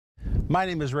My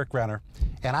name is Rick Renner,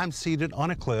 and I'm seated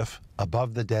on a cliff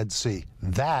above the Dead Sea.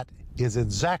 That is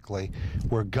exactly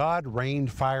where God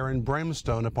rained fire and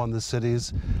brimstone upon the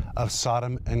cities of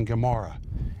Sodom and Gomorrah,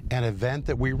 an event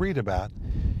that we read about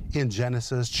in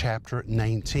Genesis chapter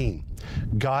 19.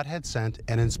 God had sent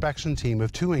an inspection team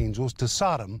of 2 angels to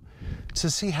Sodom to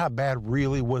see how bad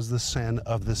really was the sin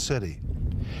of the city.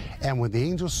 And when the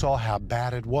angels saw how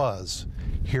bad it was,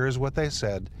 here's what they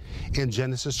said in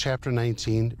Genesis chapter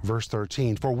 19, verse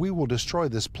 13. For we will destroy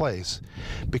this place,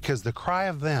 because the cry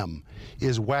of them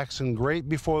is waxen great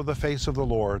before the face of the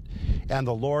Lord, and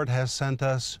the Lord has sent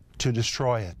us to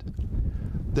destroy it.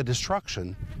 The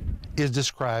destruction is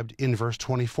described in verse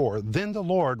 24. Then the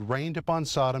Lord rained upon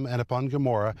Sodom and upon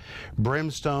Gomorrah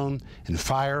brimstone and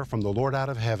fire from the Lord out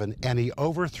of heaven, and he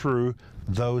overthrew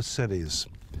those cities.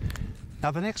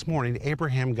 Now the next morning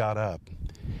Abraham got up,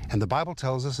 and the Bible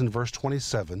tells us in verse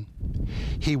 27,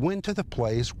 he went to the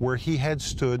place where he had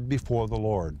stood before the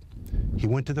Lord. He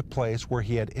went to the place where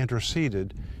he had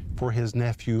interceded for his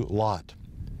nephew Lot.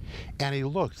 And he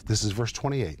looked, this is verse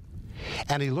 28,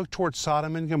 and he looked toward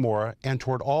Sodom and Gomorrah and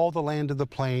toward all the land of the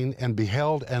plain, and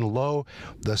beheld, and lo,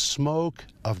 the smoke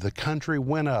of the country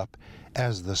went up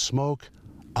as the smoke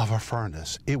of a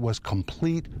furnace. It was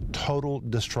complete, total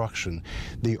destruction.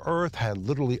 The earth had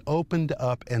literally opened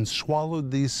up and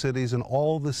swallowed these cities and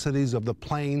all the cities of the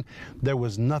plain. There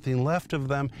was nothing left of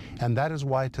them, and that is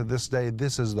why to this day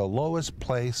this is the lowest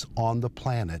place on the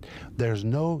planet. There's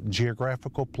no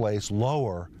geographical place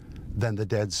lower than the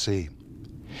Dead Sea.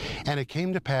 And it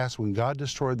came to pass when God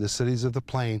destroyed the cities of the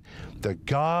plain that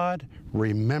God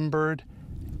remembered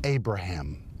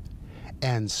Abraham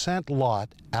and sent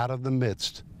Lot out of the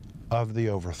midst of the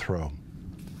overthrow.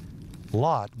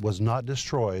 Lot was not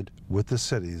destroyed with the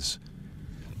cities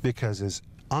because his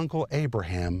uncle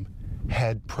Abraham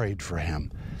had prayed for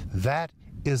him. That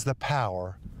is the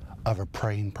power of a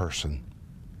praying person.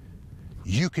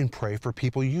 You can pray for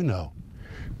people you know,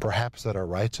 perhaps that are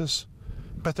righteous,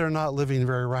 but they're not living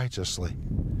very righteously.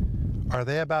 Are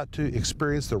they about to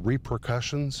experience the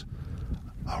repercussions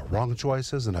wrong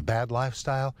choices and a bad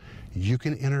lifestyle? You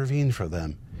can intervene for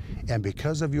them. And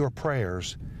because of your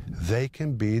prayers, they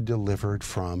can be delivered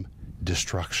from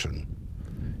destruction.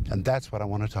 And that's what I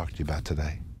want to talk to you about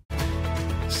today.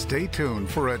 Stay tuned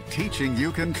for a teaching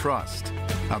you can trust,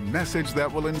 a message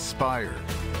that will inspire,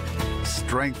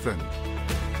 strengthen,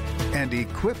 and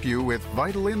equip you with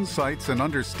vital insights and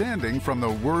understanding from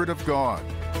the Word of God.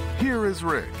 Here is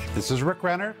Rick. This is Rick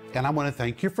Renner, and I want to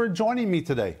thank you for joining me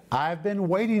today. I've been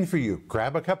waiting for you.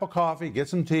 Grab a cup of coffee, get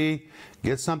some tea,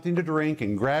 get something to drink,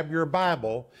 and grab your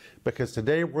Bible, because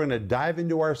today we're going to dive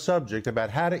into our subject about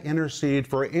how to intercede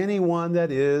for anyone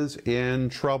that is in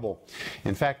trouble.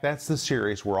 In fact, that's the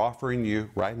series we're offering you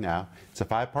right now. It's a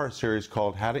 5-part series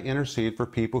called How to Intercede for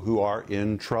People Who Are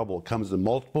in Trouble. It comes in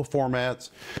multiple formats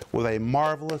with a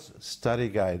marvelous study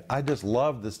guide. I just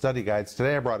love the study guides.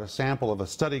 Today I brought a sample of a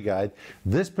study guide.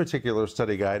 This particular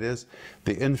study guide is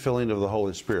the infilling of the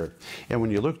Holy Spirit. And when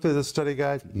you look through this study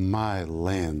guide, my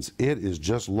lands, it is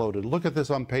just loaded. Look at this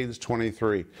on page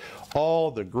 23.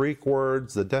 All the Greek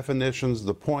words, the definitions,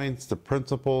 the points, the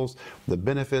principles, the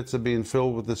benefits of being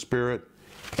filled with the Spirit.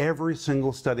 Every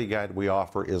single study guide we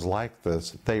offer is like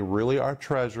this. They really are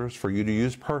treasures for you to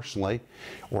use personally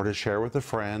or to share with a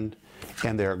friend,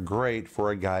 and they're great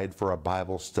for a guide for a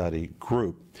Bible study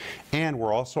group. And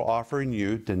we're also offering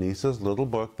you Denise's little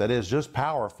book that is just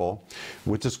powerful,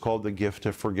 which is called The Gift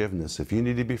of Forgiveness. If you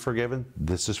need to be forgiven,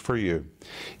 this is for you.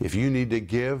 If you need to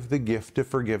give the gift of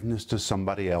forgiveness to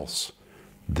somebody else,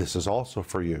 this is also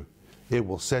for you. It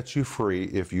will set you free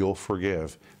if you'll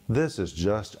forgive. This is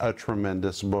just a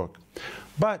tremendous book.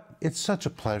 But it's such a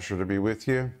pleasure to be with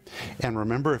you. And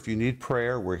remember, if you need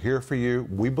prayer, we're here for you.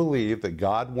 We believe that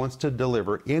God wants to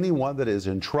deliver anyone that is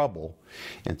in trouble.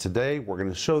 And today we're going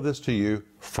to show this to you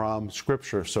from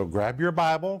Scripture. So grab your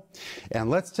Bible and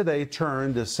let's today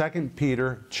turn to 2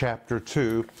 Peter chapter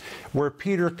 2, where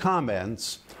Peter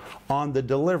comments on the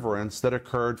deliverance that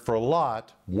occurred for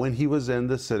Lot when he was in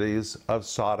the cities of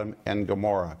Sodom and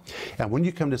Gomorrah. And when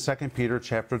you come to 2 Peter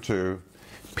chapter 2,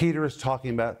 Peter is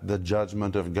talking about the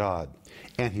judgment of God.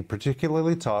 And he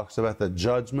particularly talks about the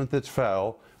judgment that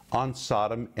fell on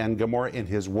Sodom and Gomorrah, and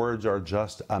his words are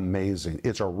just amazing.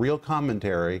 It's a real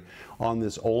commentary on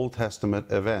this Old Testament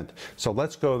event. So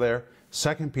let's go there,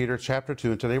 2 Peter chapter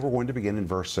 2, and today we're going to begin in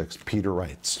verse 6. Peter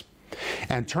writes,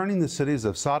 "And turning the cities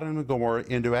of Sodom and Gomorrah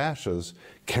into ashes,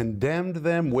 condemned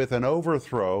them with an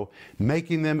overthrow,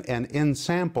 making them an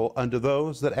ensample unto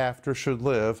those that after should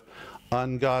live,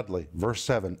 ungodly. Verse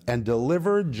 7, and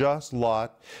delivered just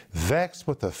Lot, vexed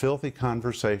with the filthy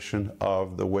conversation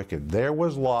of the wicked. There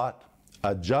was Lot,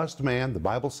 a just man. The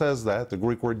Bible says that. The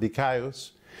Greek word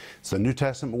dikaios. It's the New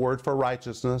Testament word for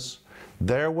righteousness.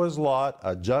 There was Lot,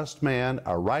 a just man,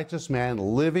 a righteous man,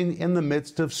 living in the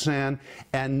midst of sin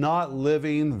and not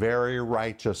living very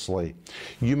righteously.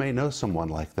 You may know someone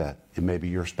like that. It may be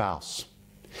your spouse.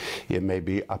 It may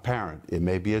be a parent. It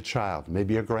may be a child. It may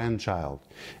be a grandchild.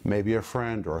 It may be a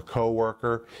friend or a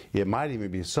co-worker. It might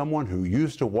even be someone who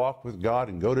used to walk with God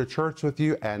and go to church with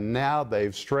you, and now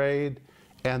they've strayed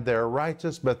and they're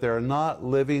righteous, but they're not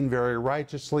living very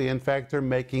righteously. In fact, they're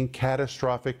making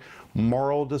catastrophic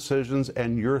moral decisions,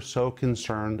 and you're so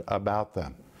concerned about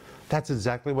them. That's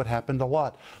exactly what happened to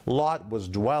Lot. Lot was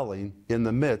dwelling in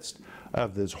the midst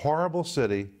of this horrible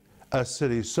city, a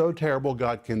city so terrible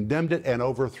God condemned it and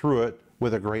overthrew it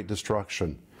with a great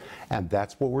destruction. And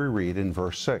that's what we read in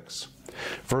verse 6.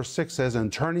 Verse 6 says,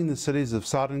 and turning the cities of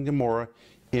Sodom and Gomorrah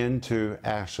into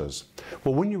ashes.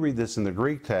 Well, when you read this in the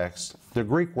Greek text, the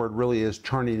Greek word really is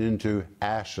turning into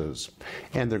ashes.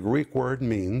 And the Greek word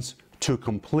means to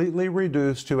completely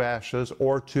reduce to ashes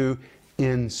or to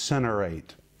incinerate.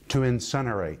 To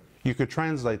incinerate. You could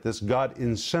translate this, God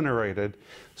incinerated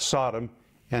Sodom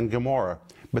and Gomorrah.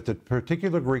 But the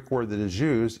particular Greek word that is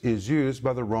used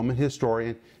by the Roman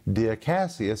historian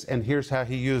Cassius, and here's how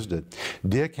he used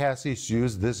it. Cassius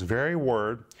used this very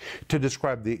word to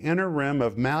describe the inner rim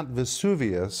of Mount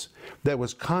Vesuvius that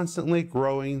was constantly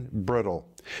growing brittle.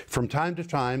 From time to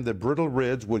time, the brittle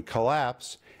ridge would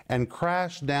collapse and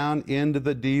crash down into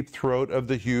the deep throat of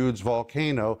the huge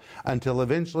volcano until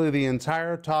eventually the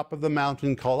entire top of the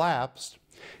mountain collapsed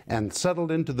and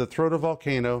settled into the throat of the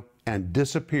volcano and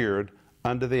disappeared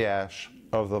under the ash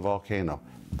of the volcano.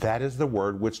 That is the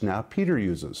word which now Peter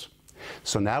uses.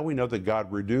 So now we know that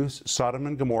God reduced Sodom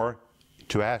and Gomorrah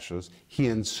to ashes. He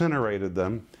incinerated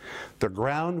them. The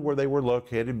ground where they were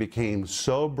located became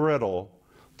so brittle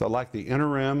that, like the inner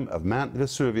rim of Mount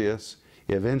Vesuvius,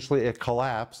 eventually it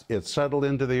collapsed, it settled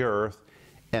into the earth,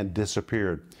 and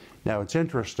disappeared. Now it's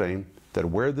interesting that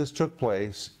where this took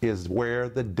place is where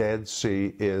the Dead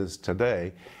Sea is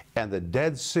today. And the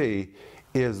Dead Sea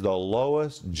is the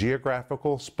lowest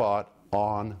geographical spot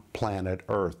on planet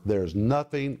Earth. There's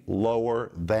nothing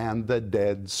lower than the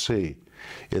Dead Sea.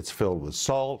 It's filled with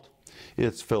salt.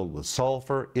 It's filled with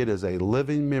sulfur. It is a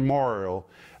living memorial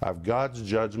of God's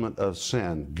judgment of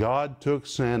sin. God took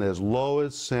sin as low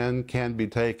as sin can be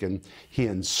taken. He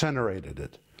incinerated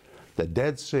it. The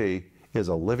Dead Sea is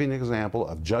a living example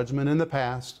of judgment in the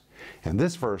past, and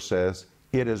this verse says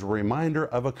it is a reminder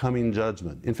of a coming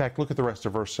judgment. In fact, look at the rest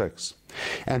of verse 6.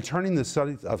 And turning the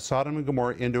cities of Sodom and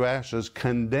Gomorrah into ashes,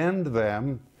 condemned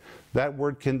them. That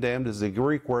word condemned is the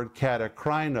Greek word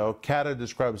katakrino. Kata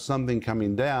describes something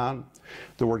coming down.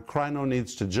 The word krino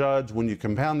needs to judge. When you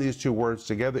compound these two words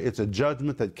together, it's a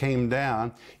judgment that came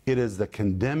down. It is the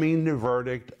condemning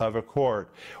verdict of a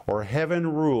court, or heaven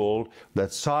ruled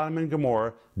that Sodom and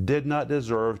Gomorrah did not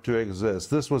deserve to exist.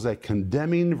 This was a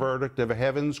condemning verdict of a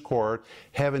heaven's court.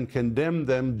 Heaven condemned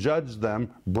them, judged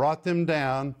them, brought them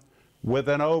down with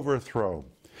an overthrow.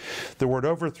 The word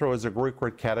overthrow is a Greek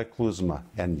word cataclysma,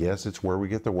 and yes, it's where we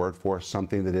get the word for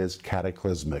something that is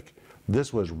cataclysmic.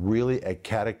 This was really a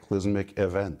cataclysmic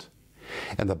event.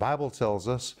 And the Bible tells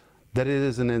us that it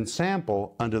is an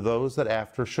ensample unto those that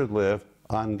after should live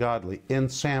ungodly.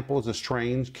 Ensample is a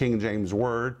strange King James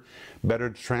word, better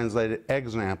to translate it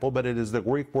example, but it is the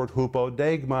Greek word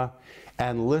hupodegma.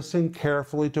 And listen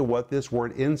carefully to what this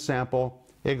word ensample,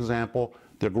 example,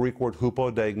 the Greek word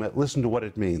hupodegma, listen to what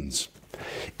it means.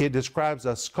 It describes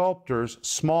a sculptor's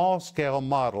small-scale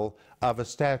model of a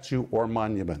statue or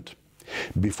monument.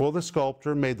 Before the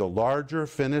sculptor made the larger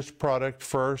finished product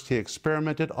first, he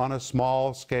experimented on a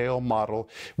small-scale model,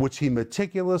 which he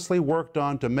meticulously worked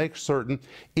on to make certain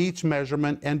each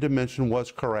measurement and dimension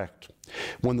was correct.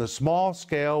 When the small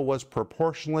scale was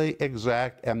proportionally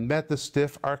exact and met the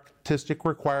stiff artistic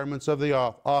requirements of the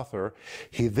author,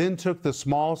 he then took the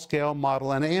small scale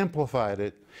model and amplified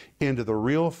it into the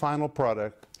real final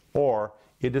product, or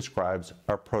it describes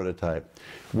a prototype,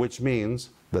 which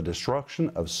means the destruction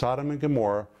of Sodom and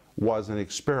Gomorrah was an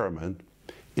experiment.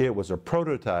 It was a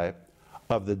prototype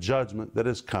of the judgment that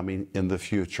is coming in the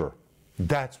future.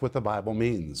 That's what the Bible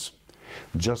means.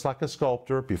 Just like a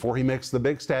sculptor, before he makes the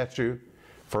big statue,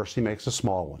 first he makes a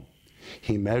small one.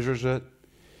 He measures it.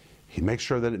 He makes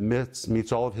sure that it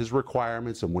meets all of his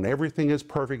requirements, and when everything is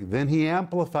perfect, then he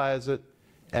amplifies it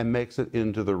and makes it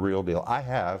into the real deal. I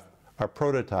have a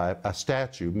prototype, a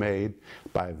statue made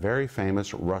by a very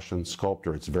famous Russian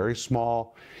sculptor. It's very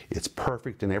small, it's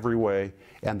perfect in every way,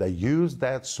 and they used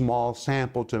that small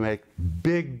sample to make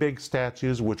big, big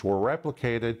statues which were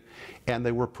replicated, and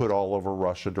they were put all over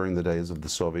Russia during the days of the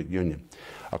Soviet Union.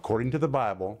 According to the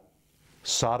Bible,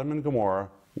 Sodom and Gomorrah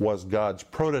was God's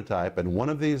prototype, and one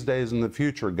of these days in the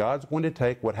future, God's going to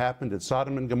take what happened at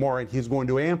Sodom and Gomorrah and He's going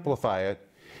to amplify it.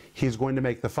 He's going to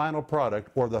make the final product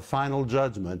or the final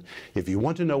judgment. If you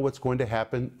want to know what's going to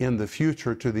happen in the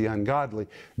future to the ungodly,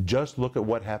 just look at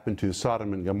what happened to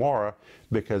Sodom and Gomorrah,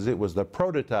 because it was the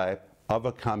prototype of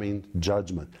a coming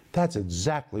judgment. That's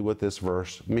exactly what this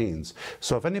verse means.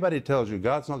 So if anybody tells you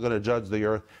God's not going to judge the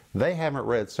earth, they haven't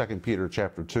read 2 Peter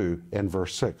chapter 2 and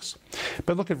verse 6.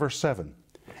 But look at verse 7.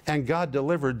 And God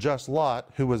delivered just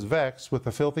Lot, who was vexed with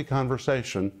the filthy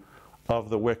conversation of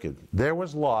the wicked. There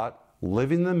was Lot,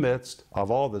 living in the midst of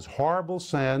all this horrible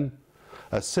sin,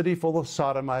 a city full of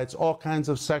sodomites, all kinds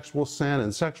of sexual sin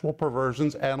and sexual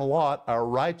perversions, and Lot, a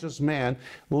righteous man,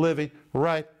 living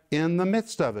right in the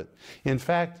midst of it. In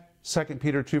fact, 2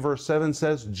 Peter 2 verse 7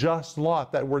 says, just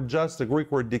Lot. That word just, the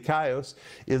Greek word dikaios,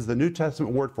 is the New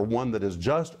Testament word for one that is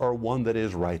just or one that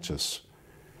is righteous.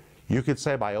 You could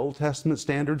say by Old Testament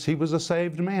standards he was a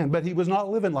saved man, but he was not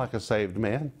living like a saved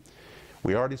man.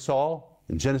 We already saw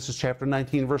in Genesis chapter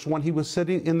 19, verse 1, he was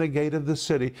sitting in the gate of the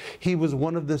city. He was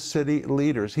one of the city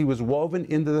leaders. He was woven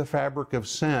into the fabric of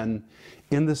sin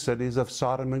in the cities of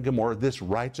Sodom and Gomorrah, this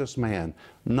righteous man,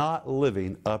 not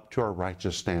living up to a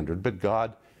righteous standard. But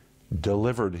God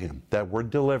delivered him. That word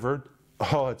delivered,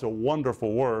 oh, it's a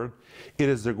wonderful word. It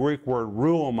is the Greek word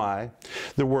ruomai.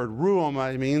 The word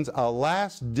ruomai means a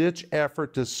last-ditch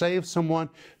effort to save someone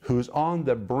who's on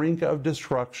the brink of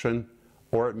destruction,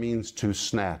 or it means to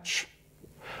snatch.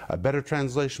 A better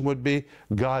translation would be,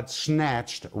 God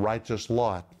snatched righteous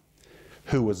Lot,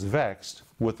 who was vexed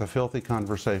with the filthy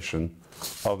conversation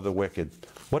of the wicked.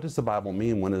 What does the Bible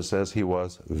mean when it says he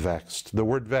was vexed? The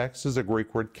word vexed is a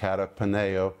Greek word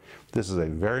katapaneo. This is a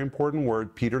very important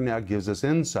word. Peter now gives us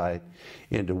insight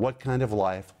into what kind of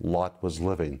life Lot was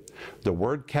living. The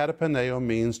word katapaneo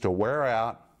means to wear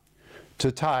out,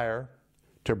 to tire,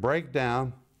 to break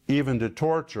down, even to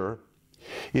torture.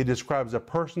 It describes a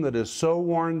person that is so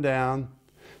worn down,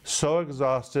 so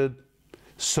exhausted,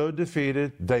 so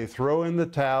defeated, they throw in the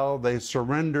towel, they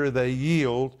surrender, they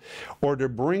yield, or to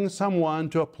bring someone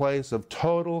to a place of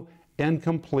total and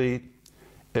complete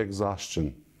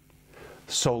exhaustion.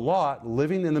 So Lot,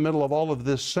 living in the middle of all of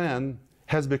this sin,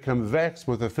 has become vexed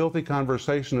with the filthy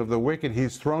conversation of the wicked.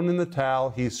 He's thrown in the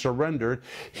towel, he's surrendered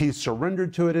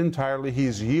to it entirely,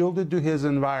 he's yielded to his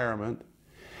environment.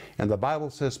 And the Bible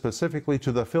says specifically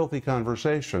to the filthy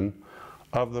conversation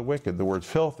of the wicked. The word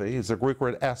filthy is the Greek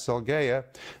word aselgeia.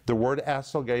 The word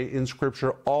aselgeia in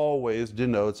Scripture always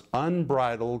denotes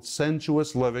unbridled,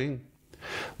 sensuous living.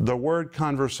 The word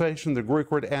conversation, the Greek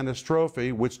word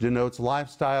anastrophe, which denotes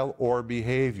lifestyle or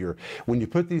behavior. When you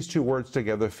put these two words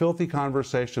together, filthy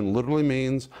conversation literally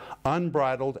means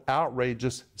unbridled,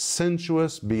 outrageous,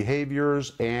 sensuous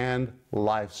behaviors and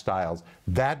lifestyles.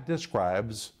 That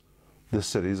describes the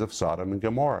cities of Sodom and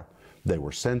Gomorrah. They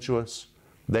were sensuous,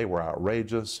 they were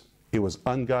outrageous, it was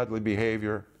ungodly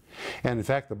behavior. And in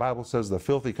fact, the Bible says the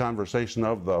filthy conversation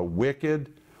of the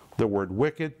wicked, the word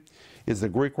wicked, is the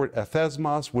Greek word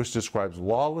athesmos, which describes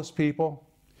lawless people,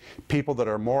 people that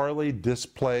are morally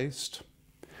displaced.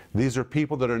 These are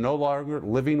people that are no longer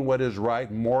living what is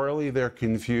right. Morally, they're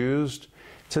confused.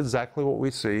 It's exactly what we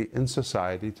see in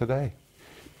society today.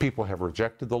 People have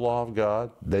rejected the law of God.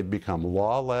 They've become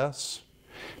lawless.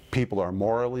 People are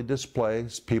morally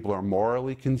displaced. People are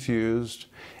morally confused.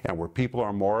 And where people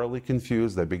are morally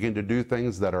confused, they begin to do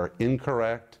things that are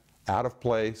incorrect, out of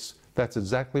place. That's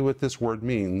exactly what this word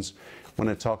means when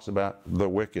it talks about the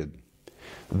wicked.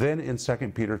 Then in 2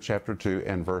 Peter chapter 2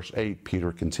 and verse 8,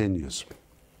 Peter continues.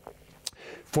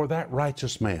 For that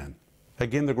righteous man,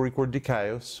 again the Greek word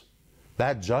dikaios,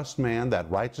 that just man, that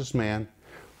righteous man,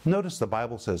 notice the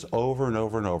Bible says over and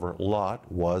over and over, Lot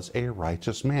was a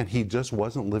righteous man. He just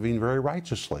wasn't living very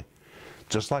righteously.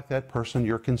 Just like that person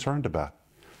you're concerned about.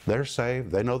 They're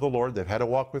saved, they know the Lord, they've had a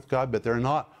walk with God, but they're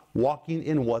not walking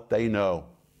in what they know.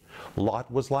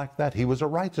 Lot was like that. He was a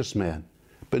righteous man.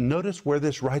 But notice where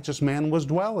this righteous man was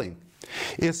dwelling.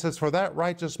 It says, for that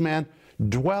righteous man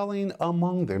dwelling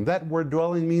among them. That word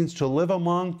dwelling means to live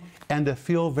among and to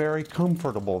feel very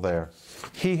comfortable there.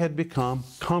 He had become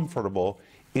comfortable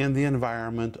in the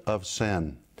environment of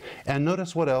sin. And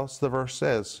notice what else the verse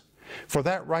says. For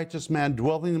that righteous man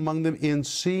dwelling among them in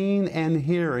seeing and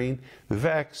hearing,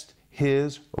 vexed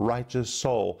his righteous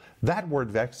soul. That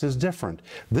word vex is different.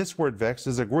 This word vex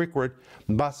is a Greek word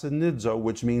basanidzo,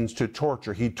 which means to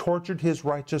torture. He tortured his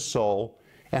righteous soul.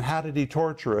 And how did he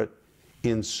torture it?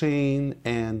 In seeing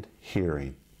and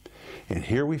hearing. And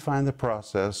here we find the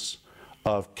process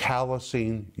of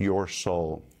callousing your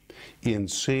soul. In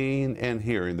seeing and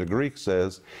hearing. The Greek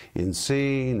says, in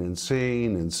seeing and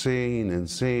seeing and seeing and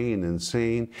seeing and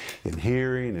seeing, in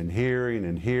hearing and hearing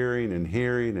and hearing and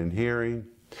hearing and hearing.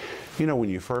 You know, when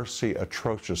you first see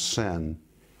atrocious sin,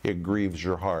 it grieves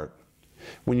your heart.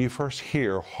 When you first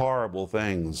hear horrible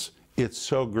things, it's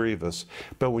so grievous.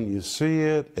 But when you see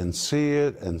it and see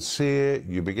it and see it,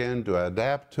 you begin to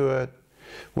adapt to it.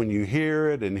 When you hear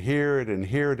it and hear it and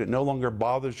hear it, it no longer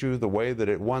bothers you the way that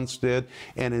it once did.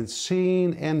 And in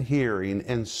seeing and hearing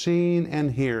and seeing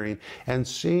and hearing and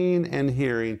seeing and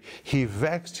hearing, he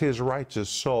vexed his righteous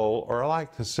soul, or I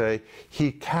like to say,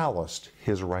 he calloused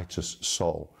his righteous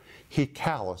soul. He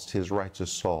calloused his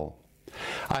righteous soul.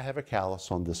 I have a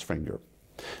callus on this finger.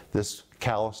 This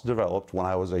callus developed when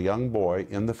I was a young boy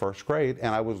in the first grade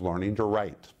and I was learning to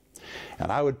write.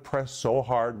 And I would press so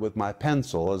hard with my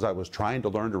pencil as I was trying to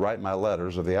learn to write my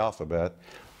letters of the alphabet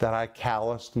that I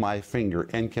calloused my finger.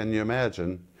 And can you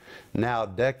imagine, now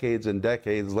decades and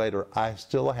decades later, I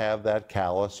still have that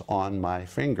callus on my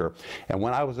finger. And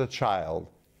when I was a child,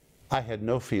 I had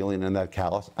no feeling in that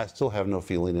callus. I still have no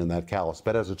feeling in that callus.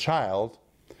 But as a child,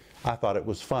 I thought it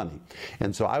was funny.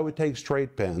 And so I would take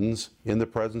straight pens in the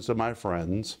presence of my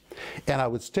friends, and I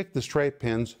would stick the straight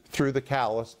pens through the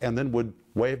callus and then would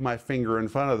wave my finger in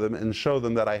front of them and show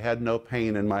them that I had no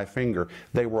pain in my finger.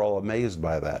 They were all amazed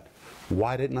by that.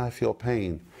 Why didn't I feel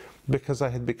pain? Because I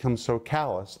had become so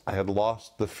callous, I had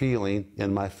lost the feeling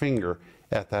in my finger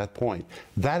at that point.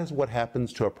 That is what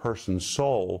happens to a person's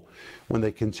soul when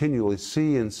they continually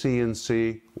see and see and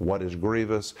see what is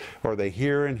grievous, or they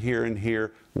hear and hear and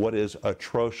hear what is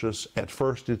atrocious. At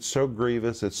first it's so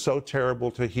grievous, it's so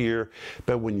terrible to hear,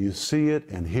 but when you see it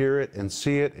and hear it and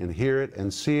see it and hear it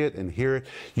and see it and hear it,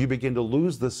 you begin to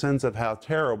lose the sense of how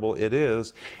terrible it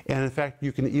is, and in fact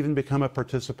you can even become a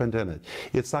participant in it.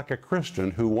 It's like a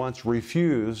Christian who once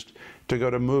refused to go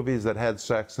to movies that had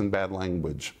sex and bad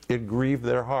language. It grieved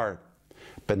their heart.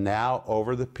 But now,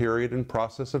 over the period and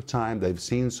process of time, they've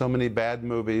seen so many bad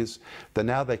movies that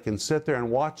now they can sit there and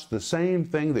watch the same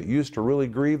thing that used to really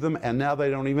grieve them, and now they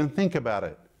don't even think about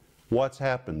it. What's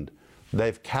happened?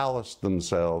 They've calloused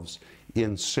themselves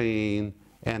in seeing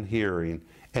and hearing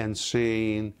and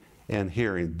seeing and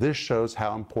hearing. This shows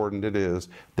how important it is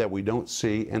that we don't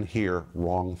see and hear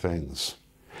wrong things.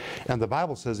 And the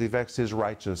Bible says he vexed his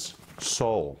righteous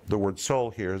soul. The word soul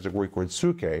here is the Greek word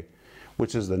psyche,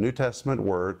 which is the New Testament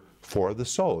word for the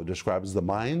soul. It describes the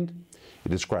mind. It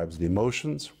describes the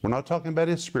emotions. We're not talking about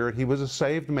his spirit. He was a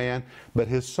saved man, but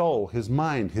his soul, his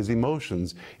mind, his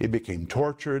emotions, it became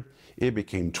tortured, it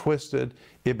became twisted,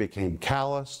 it became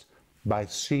calloused by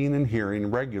seeing and hearing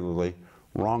regularly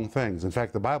wrong things. In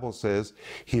fact, the Bible says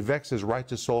he vexed his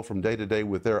righteous soul from day to day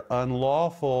with their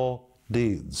unlawful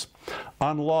deeds.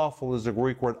 Unlawful is the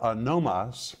Greek word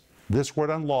anomos. This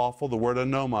word unlawful, the word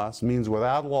anomos, means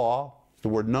without law. The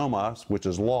word nomos, which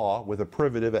is law, with a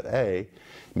privative at a,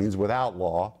 means without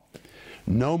law.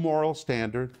 No moral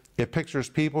standard. It pictures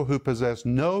people who possess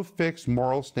no fixed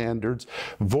moral standards,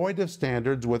 void of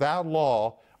standards, without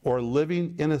law, or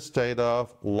living in a state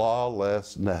of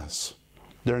lawlessness.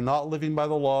 They're not living by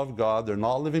the law of God. They're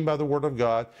not living by the Word of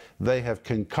God. They have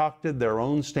concocted their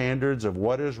own standards of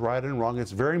what is right and wrong. It's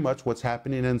very much what's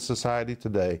happening in society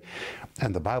today.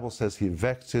 And the Bible says he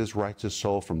vexed his righteous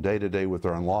soul from day to day with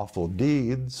their unlawful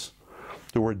deeds.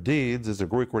 The word deeds is the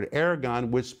Greek word ergon,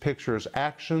 which pictures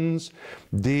actions,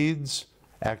 deeds,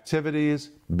 activities,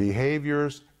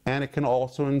 behaviors, and it can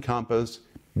also encompass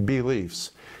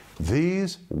beliefs.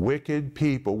 These wicked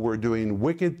people were doing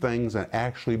wicked things and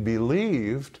actually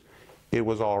believed it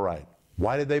was all right.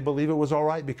 Why did they believe it was all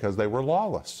right? Because they were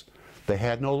lawless. They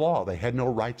had no law. They had no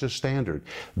righteous standard.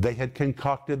 They had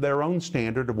concocted their own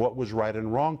standard of what was right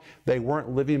and wrong. They weren't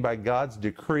living by God's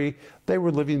decree. They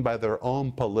were living by their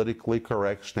own politically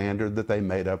correct standard that they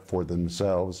made up for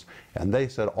themselves. And they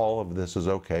said, all of this is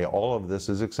okay. All of this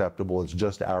is acceptable. It's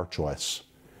just our choice.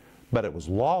 But it was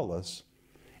lawless.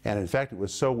 And in fact, it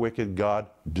was so wicked, God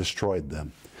destroyed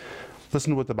them. Listen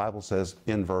to what the Bible says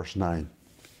in verse 9.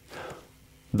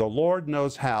 The Lord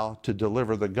knows how to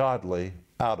deliver the godly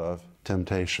out of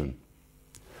temptation.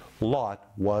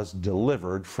 Lot was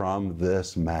delivered from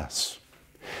this mess.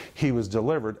 He was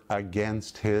delivered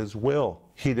against his will.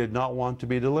 He did not want to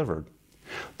be delivered.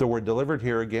 The word delivered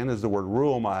here again is the word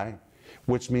ruomai,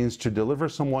 which means to deliver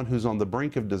someone who's on the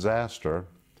brink of disaster.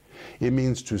 It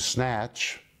means to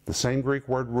snatch, the same Greek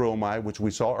word ruomai, which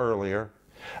we saw earlier.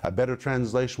 A better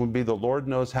translation would be the Lord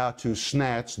knows how to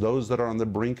snatch those that are on the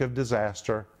brink of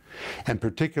disaster. And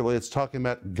particularly, it's talking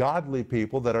about godly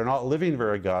people that are not living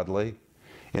very godly.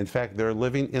 In fact, they're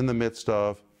living in the midst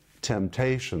of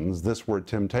temptations. This word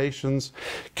temptations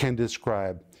can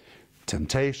describe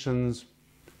temptations,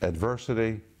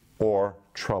 adversity, or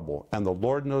trouble. And the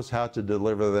Lord knows how to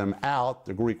deliver them out,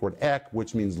 the Greek word ek,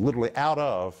 which means literally out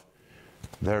of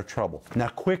their trouble. Now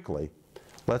quickly,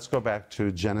 let's go back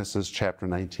to Genesis chapter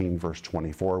 19, verse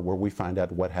 24, where we find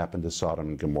out what happened to Sodom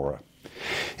and Gomorrah.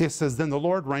 It says, "Then the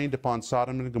Lord rained upon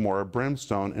Sodom and Gomorrah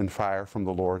brimstone and fire from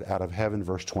the Lord out of heaven,"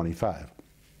 verse 25.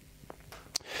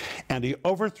 "And he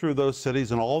overthrew those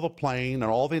cities and all the plain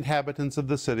and all the inhabitants of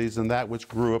the cities and that which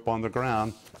grew upon the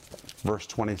ground," verse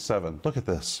 27. Look at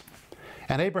this.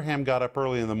 "And Abraham got up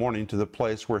early in the morning to the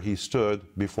place where he stood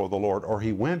before the Lord," or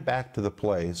he went back to the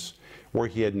place where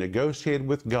he had negotiated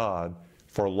with God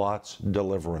for Lot's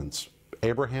deliverance.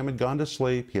 Abraham had gone to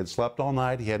sleep. He had slept all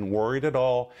night. He hadn't worried at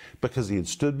all because he had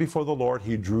stood before the Lord.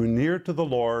 He drew near to the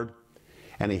Lord,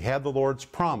 and he had the Lord's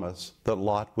promise that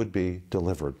Lot would be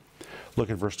delivered. Look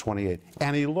at verse 28.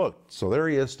 "And he looked," so there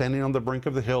he is standing on the brink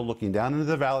of the hill looking down into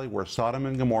the valley where Sodom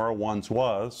and Gomorrah once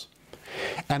was.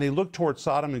 "And he looked toward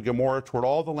Sodom and Gomorrah, toward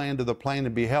all the land of the plain,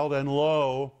 and beheld, and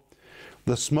lo,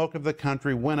 the smoke of the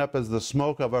country went up as the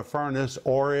smoke of a furnace,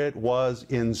 or it was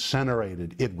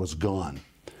incinerated." It was gone.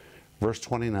 Verse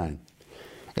 29.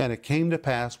 "And it came to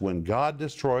pass when God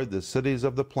destroyed the cities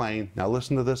of the plain." Now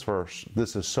listen to this verse.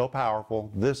 This is so powerful.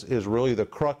 This is really the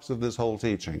crux of this whole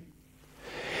teaching.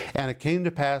 "And it came to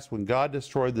pass when God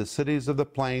destroyed the cities of the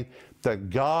plain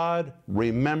that God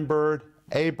remembered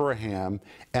Abraham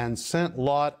and sent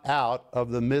Lot out of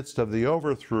the midst of the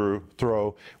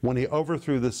overthrow when he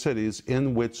overthrew the cities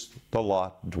in which the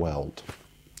Lot dwelled."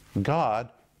 God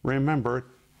remembered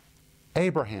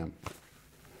Abraham.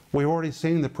 We've already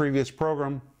seen in the previous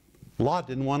program, Lot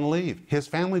didn't want to leave. His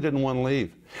family didn't want to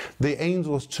leave. The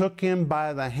angels took him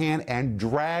by the hand and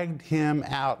dragged him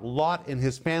out. Lot and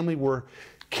his family were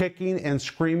kicking and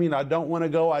screaming, "I don't want to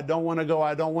go, I don't want to go,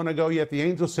 I don't want to go." Yet the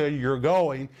angels said, "You're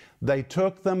going." They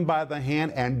took them by the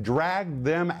hand and dragged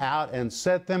them out and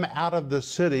set them out of the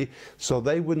city so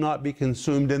they would not be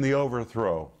consumed in the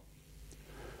overthrow.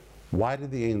 Why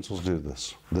did the angels do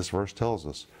this? This verse tells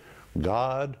us,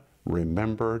 God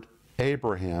remembered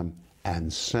Abraham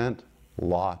and sent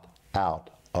Lot out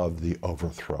of the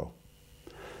overthrow.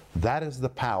 That is the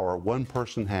power one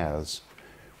person has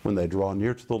when they draw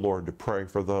near to the Lord to pray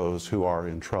for those who are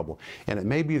in trouble. And it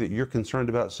may be that you're concerned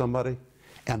about somebody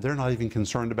and they're not even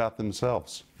concerned about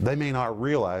themselves. They may not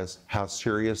realize how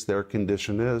serious their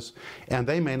condition is, and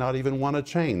they may not even want to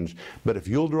change. But if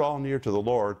you'll draw near to the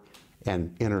Lord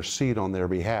and intercede on their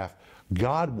behalf,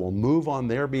 God will move on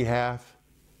their behalf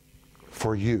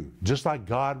for you. Just like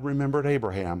God remembered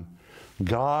Abraham,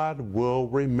 God will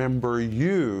remember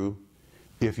you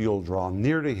if you'll draw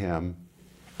near to Him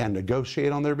and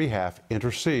negotiate on their behalf,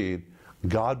 intercede.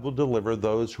 God will deliver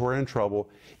those who are in trouble.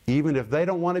 Even if they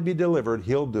don't want to be delivered,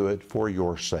 He'll do it for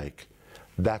your sake.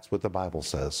 That's what the Bible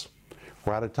says.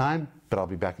 We're out of time, but I'll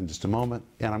be back in just a moment,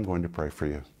 and I'm going to pray for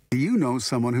you. Do you know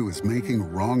someone who is making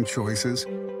wrong choices?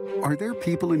 Are there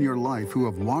people in your life who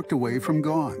have walked away from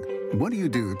God? What do you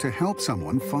do to help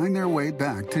someone find their way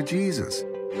back to Jesus?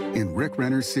 In Rick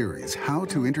Renner's series, How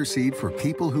to Intercede for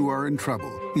People Who Are in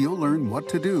Trouble, you'll learn what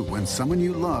to do when someone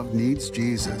you love needs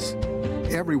Jesus.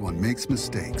 Everyone makes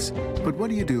mistakes, but what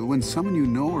do you do when someone you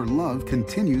know or love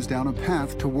continues down a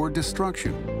path toward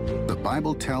destruction? The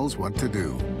Bible tells what to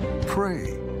do.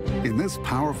 Pray. In this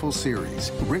powerful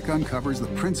series, Rick uncovers the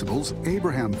principles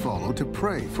Abraham followed to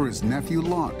pray for his nephew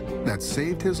Lot that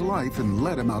saved his life and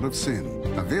led him out of sin.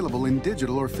 Available in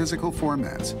digital or physical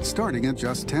formats, starting at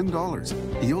just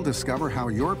 $10. You'll discover how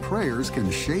your prayers can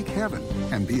shake heaven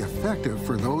and be effective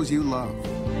for those you love.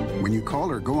 When you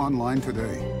call or go online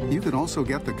today, you can also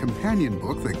get the companion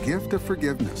book, The Gift of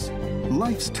Forgiveness.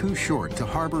 Life's too short to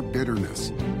harbor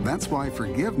bitterness. That's why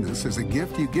forgiveness is a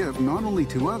gift you give not only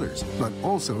to others, but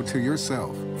also to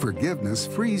yourself. Forgiveness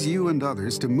frees you and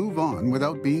others to move on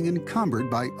without being encumbered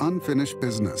by unfinished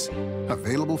business.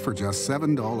 Available for just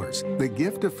 $7, The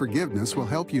Gift of Forgiveness will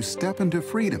help you step into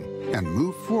freedom and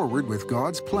move forward with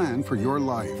God's plan for your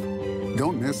life.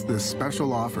 Don't miss this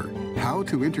special offer, How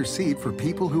to Intercede for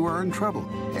People Who Are in Trouble,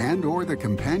 and/or the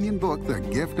companion book, The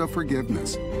Gift of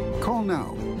Forgiveness. Call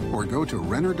now or go to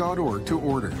Renner.org to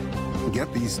order.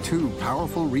 Get these two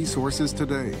powerful resources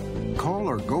today. Call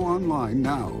or go online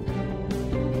now.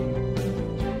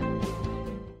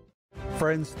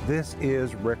 Friends, this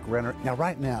is Rick Renner. Now,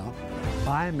 right now,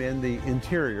 I'm in the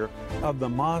interior of the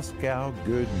Moscow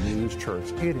Good News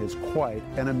Church. It is quite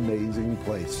an amazing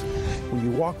place. When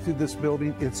you walk through this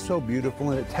building, it's so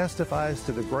beautiful, and it testifies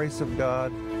to the grace of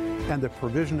God and the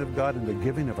provision of God in the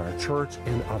giving of our church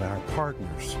and of our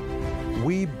partners.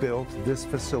 We built this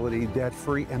facility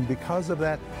debt-free, and because of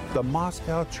that, the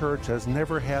Moscow Church has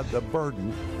never had the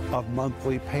burden of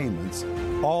monthly payments.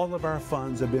 All of our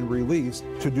funds have been released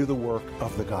to do the work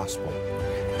of the gospel.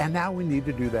 And now we need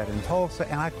to do that in Tulsa,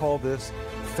 and I call this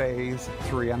Phase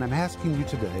 3. And I'm asking you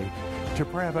today to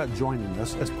pray about joining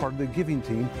us as part of the giving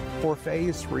team for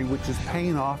Phase 3, which is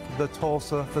paying off the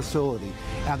Tulsa facility.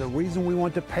 And the reason we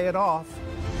want to pay it off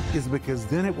is because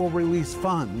then it will release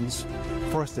funds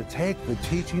for us to take the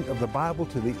teaching of the Bible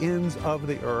to the ends of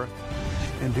the earth.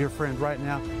 And dear friend, right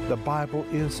now, the Bible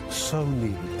is so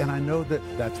needed. And I know that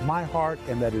that's my heart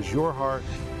and that is your heart.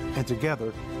 And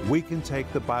together, we can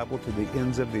take the Bible to the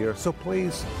ends of the earth. So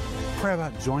please pray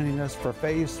about joining us for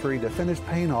Phase 3 to finish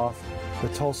paying off the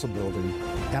Tulsa building.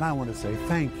 And I want to say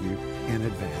thank you in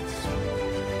advance.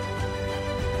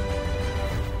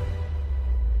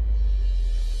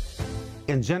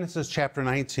 In Genesis chapter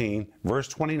 19, verse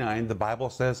 29, the Bible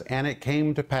says, "And it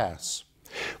came to pass,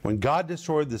 when God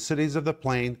destroyed the cities of the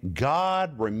plain,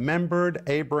 God remembered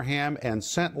Abraham and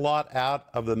sent Lot out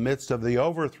of the midst of the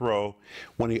overthrow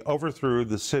when he overthrew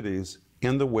the cities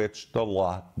in the which the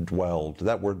Lot dwelled."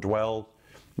 That word dwelled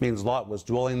means Lot was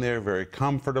dwelling there very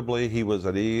comfortably. He was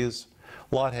at ease.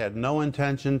 Lot had no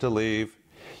intention to leave.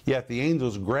 Yet the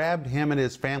angels grabbed him and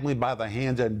his family by the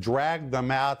hands and dragged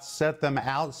them out, set them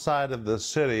outside of the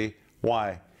city.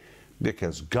 Why?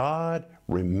 Because God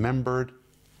remembered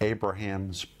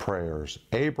Abraham's prayers.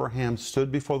 Abraham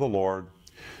stood before the Lord,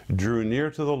 drew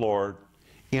near to the Lord,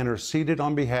 interceded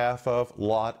on behalf of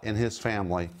Lot and his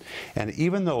family. And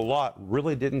even though Lot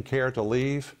really didn't care to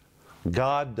leave,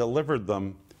 God delivered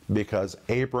them because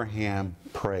Abraham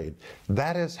prayed.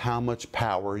 That is how much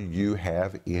power you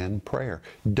have in prayer.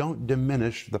 Don't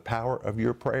diminish the power of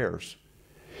your prayers.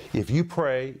 If you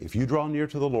pray, if you draw near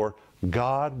to the Lord,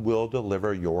 God will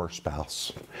deliver your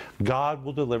spouse. God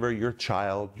will deliver your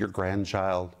child, your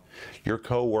grandchild, your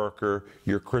co-worker,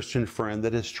 your Christian friend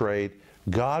that is strayed.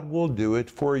 God will do it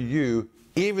for you,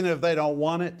 even if they don't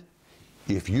want it.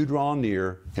 If you draw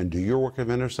near and do your work of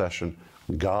intercession,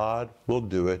 God will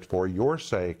do it for your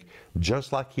sake,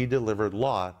 just like He delivered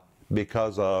Lot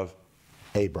because of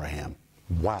Abraham.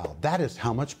 Wow, that is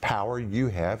how much power you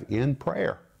have in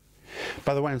prayer.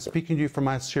 By the way, I'm speaking to you from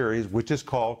my series, which is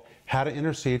called How to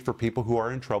Intercede for People Who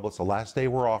Are in Trouble. It's the last day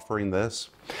we're offering this.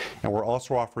 And we're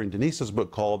also offering Denise's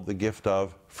book called The Gift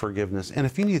of Forgiveness. And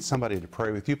if you need somebody to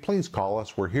pray with you, please call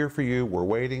us. We're here for you. We're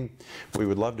waiting. We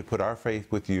would love to put our faith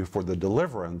with you for the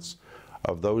deliverance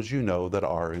of those you know that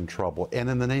are in trouble. And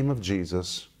in the name of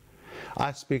Jesus,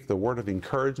 I speak the word of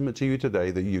encouragement to you today,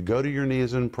 that you go to your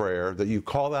knees in prayer, that you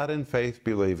call out in faith,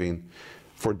 believing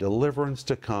for deliverance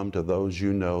to come to those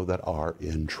you know that are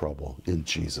in trouble, in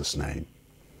Jesus' name.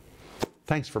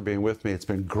 Thanks for being with me. It's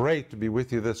been great to be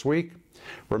with you this week.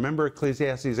 Remember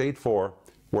Ecclesiastes 8:4,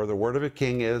 where the word of a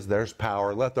king is, there's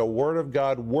power. Let the word of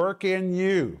God work in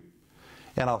you.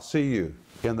 And I'll see you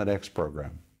in the next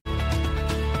program.